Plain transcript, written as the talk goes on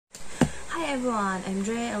Hi everyone, I'm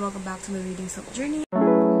Dre and welcome back to my reading self journey.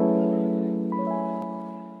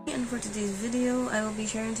 And for today's video, I will be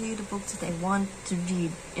sharing to you the books that I want to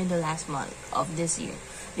read in the last month of this year.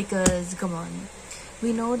 Because, come on,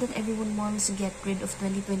 we know that everyone wants to get rid of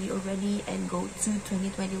 2020 already and go to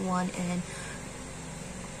 2021, and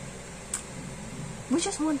we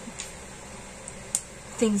just want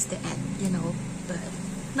things to end, but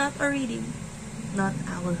not our reading, not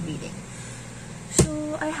our reading.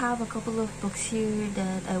 So I have a couple of books here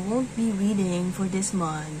that I won't be reading for this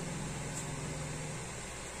month.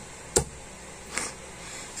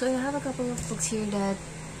 So I have a couple of books here that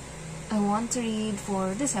I want to read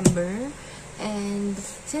for December, and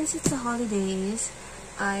since it's the holidays,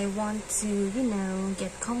 I want to,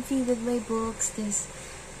 get comfy with my books this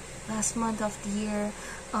last month of the year,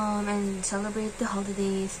 and celebrate the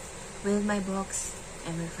holidays with my books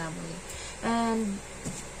and my family. And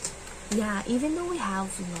yeah, even though we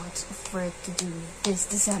have lots of work to do this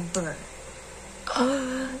December,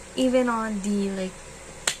 even on the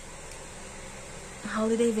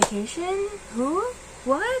holiday vacation, who?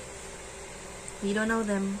 What? We don't know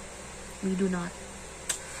them. We do not.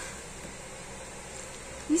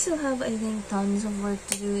 We still have, I think, tons of work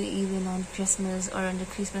to do even on Christmas or on the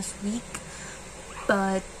Christmas week,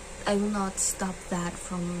 but I will not stop that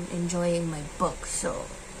from enjoying my book. So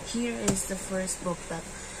here is the first book that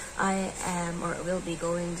I am or will be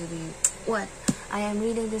going to be I am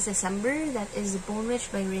reading this December. That is The Bone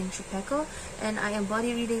Witch by Rin Chupeco, and I am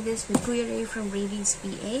body reading this with Kuya Ray from Ravy's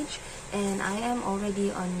PH, and I am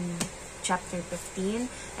already on chapter 15,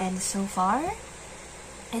 and so far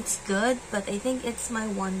it's good, but I think it's my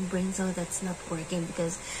one brain cell that's not working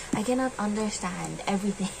because I cannot understand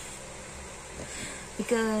everything.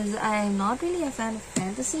 Because I'm not really a fan of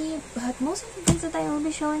fantasy, but most of the things that I will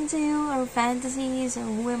be showing to you are fantasies,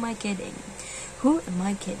 and who am I kidding? Who am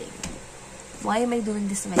I kidding? Why am I doing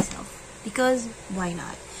this to myself? Because why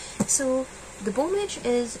not? So, The Bone Witch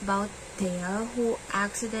is about Thea, who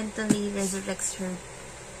accidentally resurrects her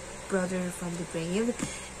brother from the grave,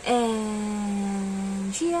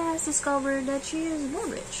 and she has discovered that she is a Bone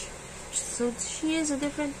Witch. So, she is a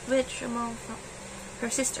different witch among her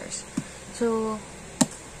sisters. So,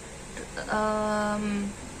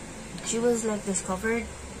 she was discovered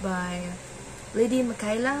by Lady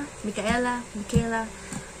Michaela,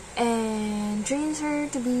 and trains her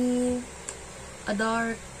to be a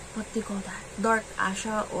dark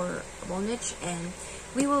Asha or a Bone Witch, and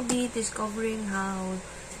we will be discovering how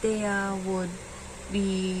Thea would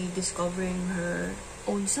be discovering her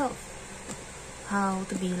own self, how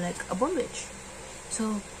to be like a Bone Witch.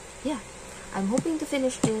 So yeah, I'm hoping to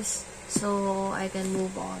finish this so I can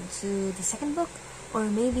move on to the second book, or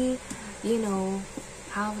maybe,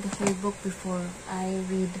 have the third book before I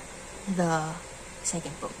read the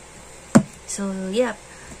second book. So, yeah,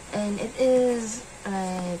 and it is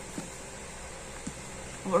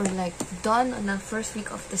done on the first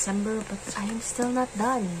week of December, but I am still not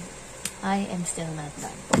done.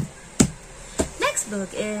 Next book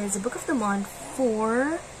is the book of the month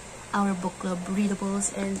for our book club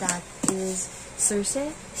readables, and that is Circe.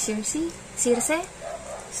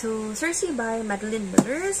 So Circe by Madeline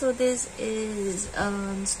Miller. So this is a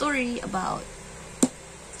story about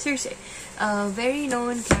Circe, a very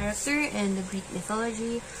known character in the Greek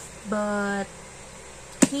mythology, but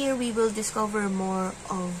here we will discover more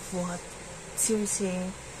of what Circe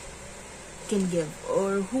can give,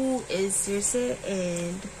 or who is Circe,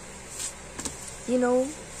 and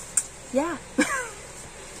yeah.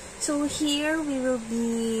 So here we will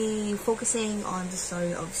be focusing on the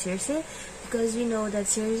story of Circe, because we know that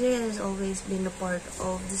Circe has always been a part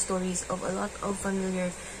of the stories of a lot of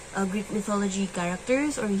familiar Greek mythology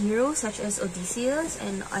characters or heroes such as Odysseus,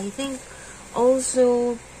 and I think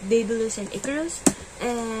also Daedalus and Icarus.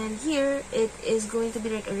 And here it is going to be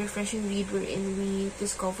like a refreshing read wherein we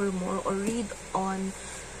discover more or read on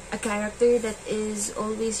a character that is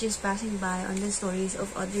always just passing by on the stories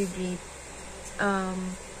of other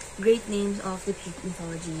great names of the Greek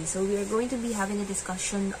mythology. So we are going to be having a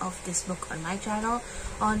discussion of this book on my channel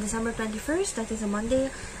on December 21st, that is a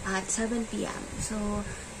Monday at 7 p.m. So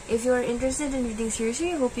if you are interested in reading Circe,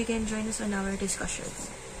 I hope you can join us on our discussion.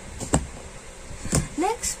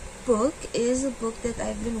 Next book is a book that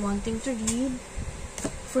I've been wanting to read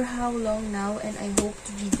for how long now, and I hope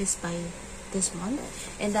to read this by this month,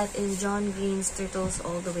 and that is John Green's Turtles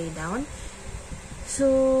All the Way Down.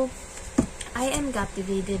 So I am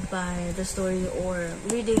captivated by the story or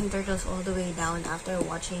reading Turtles All the Way Down after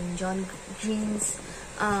watching John Green's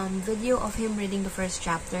video of him reading the first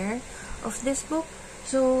chapter of this book.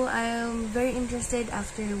 So I'm very interested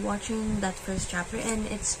after watching that first chapter, and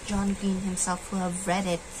it's John Green himself who have read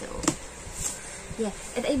it. So yeah,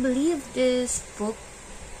 and I believe this book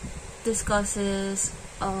discusses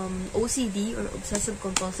OCD, or obsessive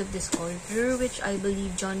compulsive disorder, which I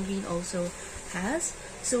believe John Green also has.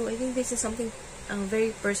 So I think this is something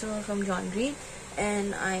very personal from John Green,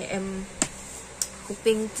 and I am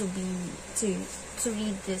hoping to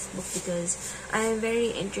read this book because I am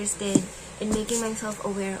very interested in making myself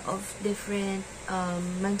aware of different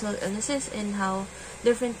mental illnesses and how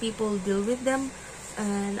different people deal with them,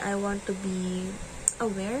 and I want to be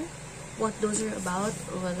aware what those are about,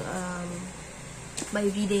 by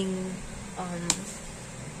reading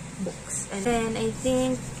books. And then I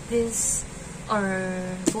think this, or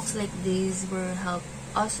books like these, will help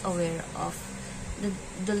us aware of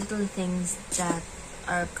the little things that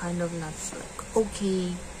are kind of not like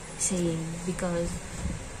okay saying, because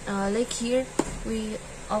like here we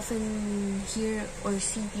often hear or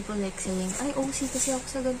see people like saying, ay, OC kasi ako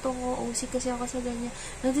sa ganito ko, OC kasi ako sa ganyan.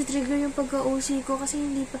 Natitrigger yung pagka-OC ko kasi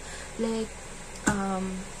hindi pa, like,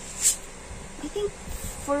 I think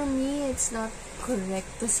for me, it's not correct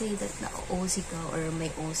to say that na-OC ka or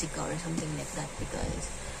may OC ka or something like that, because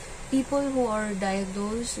people who are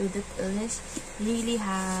diagnosed with that illness really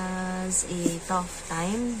has a tough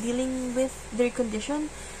time dealing with their condition,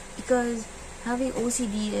 because having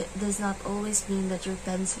OCD does not always mean that your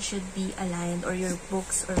pens should be aligned, or your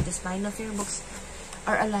books or the spine of your books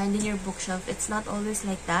are aligned in your bookshelf. It's not always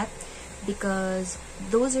like that, because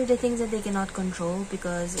those are the things that they cannot control,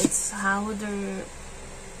 because it's how their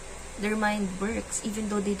mind works. Even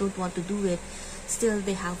though they don't want to do it, still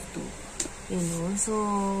they have to, you know.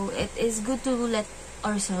 So it is good to let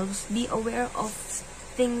ourselves be aware of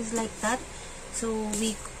things like that, so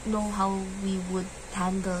we know how we would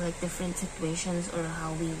handle like different situations, or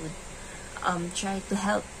how we would try to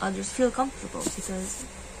help others feel comfortable, because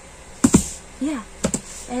yeah.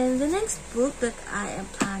 And the next book that I am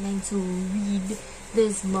planning to read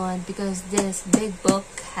this month, because this big book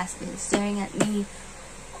has been staring at me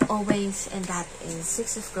always, and that is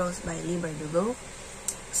Six of Crows by Leigh Bardugo.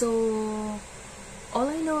 So all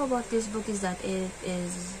I know about this book is that it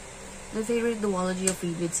is the favorite duology of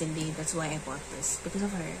Read with Cindy. That's why I bought this, because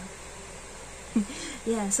of her.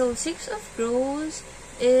 Yeah, so Six of Crows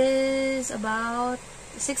is about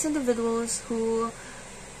 6 individuals who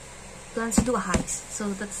plans to do a heist.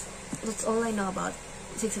 So that's all I know about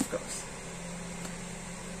Six of Crows.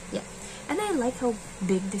 Yeah, and I like how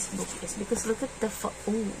big this book is, because look at the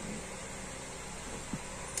oh,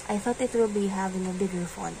 I thought it will be having a bigger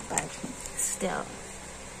font, but still.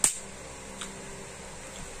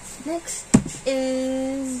 Next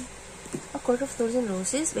is A Court of Thorns and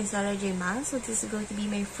Roses by Sarah J. Maas. So this is going to be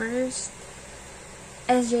my first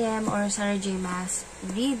SJM or Sarah J. Maas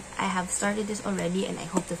read. I have started this already, and I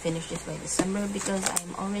hope to finish this by December, because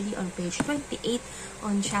I'm already on page 28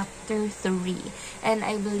 on chapter 3. And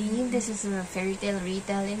I believe this is a fairy tale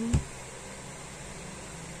retelling.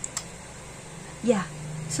 Yeah.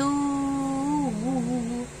 So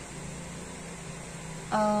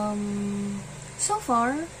so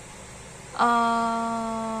far,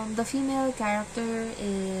 the female character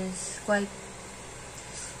is quite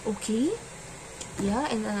okay. Yeah,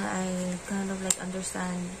 and I kind of like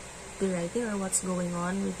understand the writing or what's going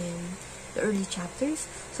on within the early chapters.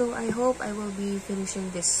 So I hope I will be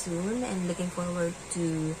finishing this soon, and looking forward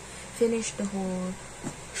to finish the whole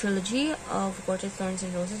trilogy of Court of Thorns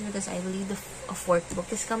and Roses, because I believe a 4th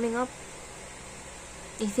book is coming up,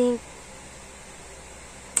 I think.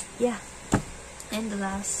 Yeah. And the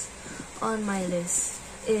last on my list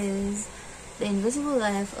is The Invisible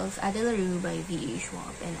Life of Addie LaRue by V.E.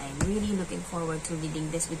 Schwab, and I'm really looking forward to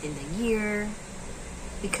reading this within the year,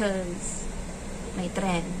 because my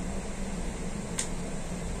trend.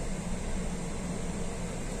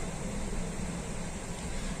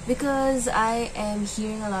 Because I am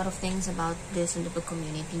hearing a lot of things about this in the book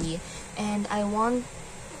community, and I want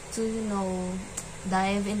to, you know,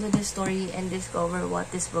 dive into this story and discover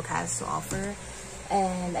what this book has to offer.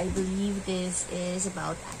 And I believe this is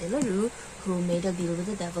about Addie LaRue, who made a deal with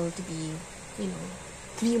the devil to be, you know,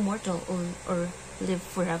 to be immortal or live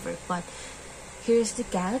forever. But here's the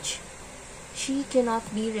catch: she cannot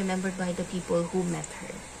be remembered by the people who met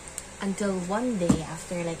her, until one day,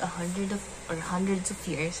 after like hundreds of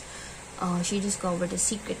years, she discovered a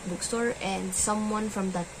secret bookstore, and someone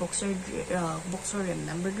from that bookstore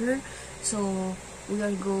remembered her. So we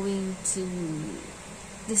are going to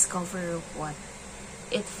discover what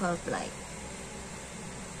it felt like,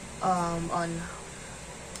 on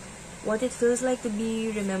what it feels like to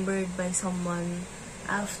be remembered by someone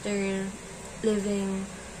after living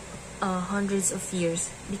hundreds of years,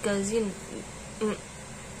 because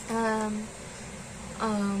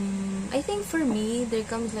I think for me there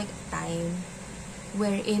comes like a time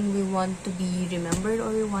wherein we want to be remembered, or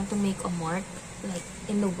we want to make a mark, like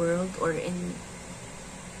in the world, or in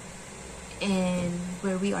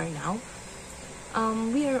where we are now.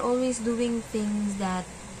 We are always doing things that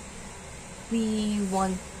we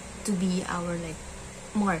want to be our like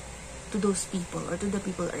mark to those people, or to the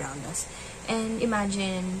people around us. And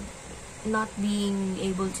imagine not being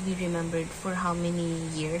able to be remembered for how many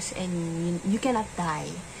years, and you cannot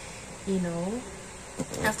die, you know,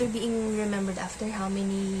 after being remembered after how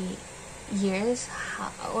many years,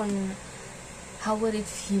 how would it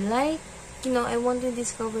feel like? You know, I want to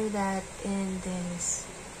discover that in this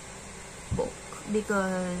book,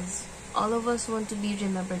 because all of us want to be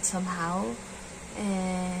remembered somehow.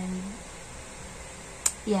 And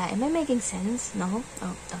yeah, am I making sense? No?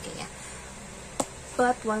 Oh, okay, yeah.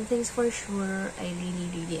 But one thing's for sure, I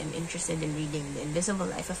really am interested in reading The Invisible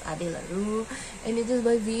Life of Addie LaRue, and it is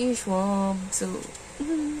by V.E. Schwab. So,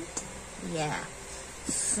 yeah.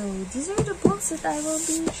 So, these are the books that I will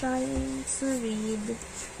be trying to read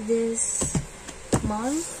this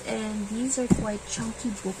month, and these are quite chunky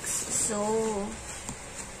books. So,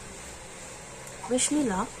 wish me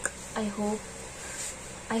luck. I hope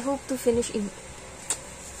to finish even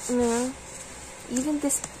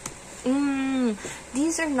this.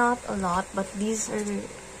 These are not a lot, but these are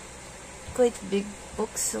quite big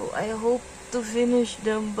books, so I hope to finish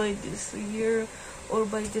them by this year or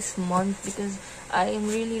by this month, because I am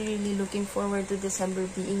really looking forward to December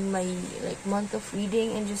being my like month of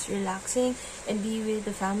reading and just relaxing and be with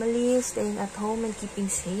the family, staying at home and keeping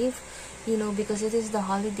safe, you know, because it is the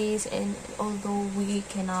holidays. And although we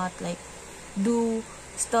cannot like do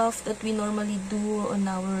stuff that we normally do on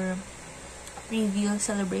our previous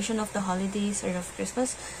celebration of the holidays or of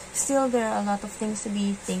Christmas, still there are a lot of things to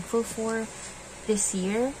be thankful for this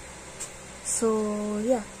year. So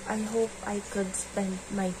yeah, I hope I could spend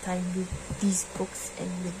my time with these books and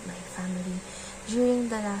with my family during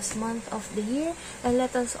the last month of the year, and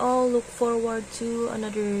let us all look forward to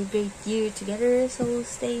another great year together. So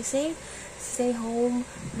stay safe, stay home,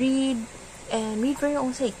 read, and read for your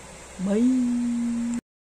own sake. Bye.